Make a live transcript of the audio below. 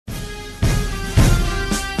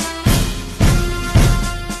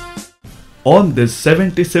On this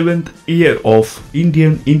 77th year of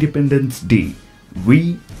Indian Independence Day,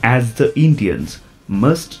 we as the Indians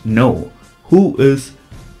must know who is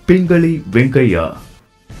Pingali Venkayya.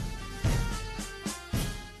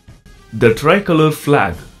 The tricolour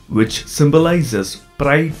flag, which symbolizes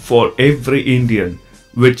pride for every Indian,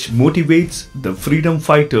 which motivates the freedom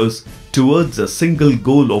fighters towards a single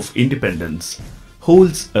goal of independence,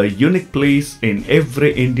 holds a unique place in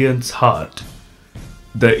every Indian's heart.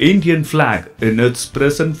 The Indian flag in its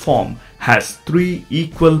present form has three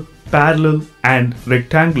equal, parallel and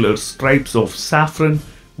rectangular stripes of saffron,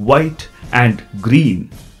 white and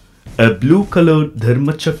green. A blue-colored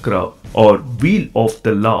Dharma Chakra or wheel of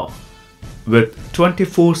the law with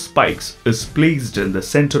 24 spikes is placed in the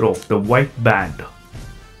center of the white band.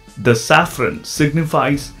 The saffron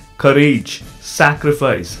signifies courage,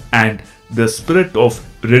 sacrifice and the spirit of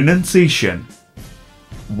renunciation.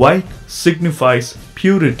 White signifies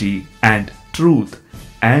purity and truth,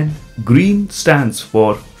 and green stands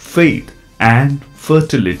for faith and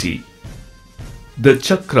fertility. The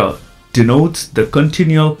chakra denotes the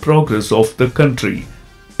continual progress of the country.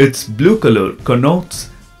 Its blue color connotes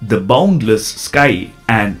the boundless sky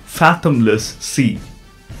and fathomless sea.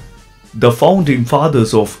 The founding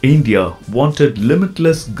fathers of India wanted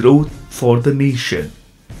limitless growth for the nation.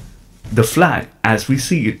 The flag, as we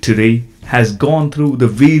see it today, has gone through the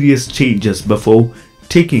various changes before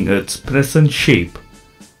taking its present shape.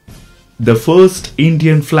 The first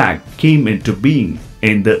Indian flag came into being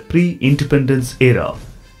in the pre-independence era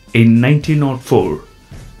in 1904.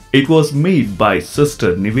 It was made by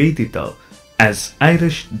Sister Nivedita as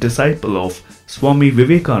Irish disciple of Swami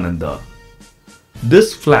Vivekananda.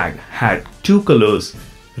 This flag had two colors,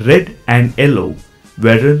 red and yellow,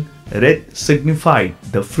 wherein red signified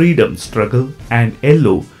the freedom struggle and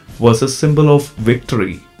yellow was a symbol of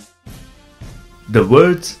victory. The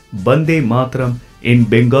words Bande Mataram in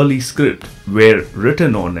Bengali script were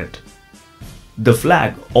written on it. The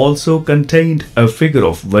flag also contained a figure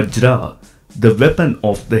of Vajra, the weapon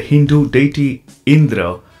of the Hindu deity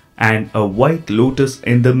Indra, and a white lotus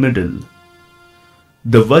in the middle.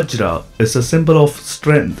 The Vajra is a symbol of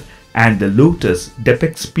strength and the lotus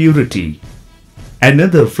depicts purity.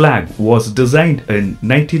 Another flag was designed in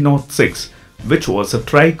 1906, which was a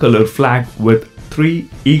tricolour flag with three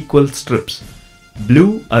equal strips,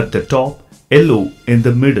 blue at the top, yellow in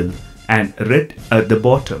the middle and red at the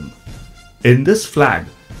bottom. In this flag,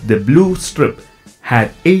 the blue strip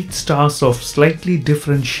had 8 stars of slightly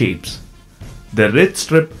different shapes. The red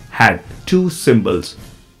strip had two symbols.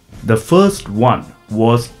 The first one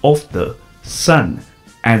was of the sun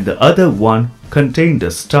and the other one contained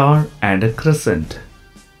a star and a crescent.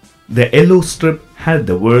 The yellow strip had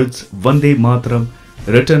the words Vande Mataram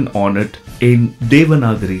written on it in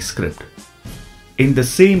Devanagari script. In the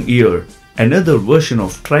same year, another version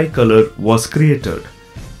of tricolour was created,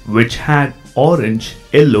 which had orange,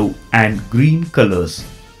 yellow and green colors.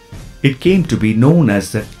 It came to be known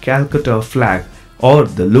as the Calcutta Flag or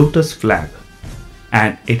the Lotus Flag,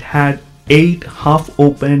 and it had 8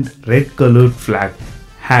 half-opened red-colored flag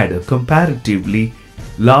had a comparatively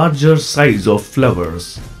larger size of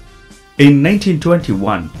flowers. In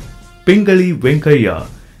 1921, Pingali Venkayya,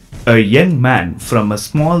 a young man from a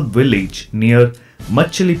small village near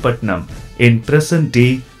Machilipatnam in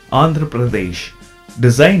present-day Andhra Pradesh,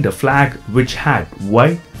 designed a flag which had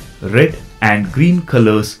white, red and green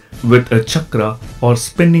colors with a chakra or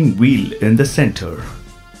spinning wheel in the center.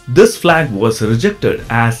 This flag was rejected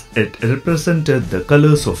as it represented the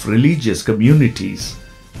colors of religious communities.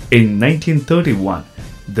 In 1931,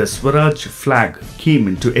 the Swaraj flag came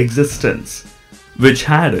into existence, which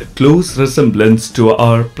had a close resemblance to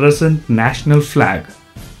our present national flag.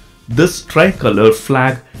 This tricolour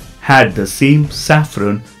flag had the same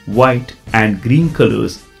saffron, white and green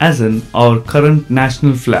colors as in our current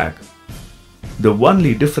national flag. The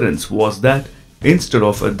only difference was that instead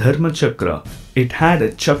of a Dharma Chakra, it had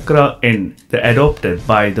a chakra in the adopted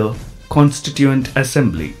by the Constituent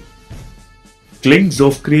Assembly. Kings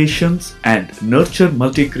of creations and nurture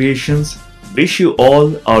multi-creations wish you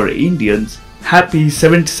all our Indians happy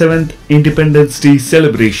 77th Independence Day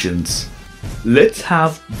celebrations. Let's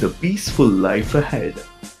have the peaceful life ahead.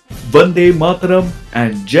 Vande Mataram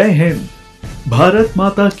and Jai Hind. Bharat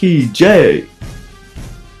Mata ki Jai.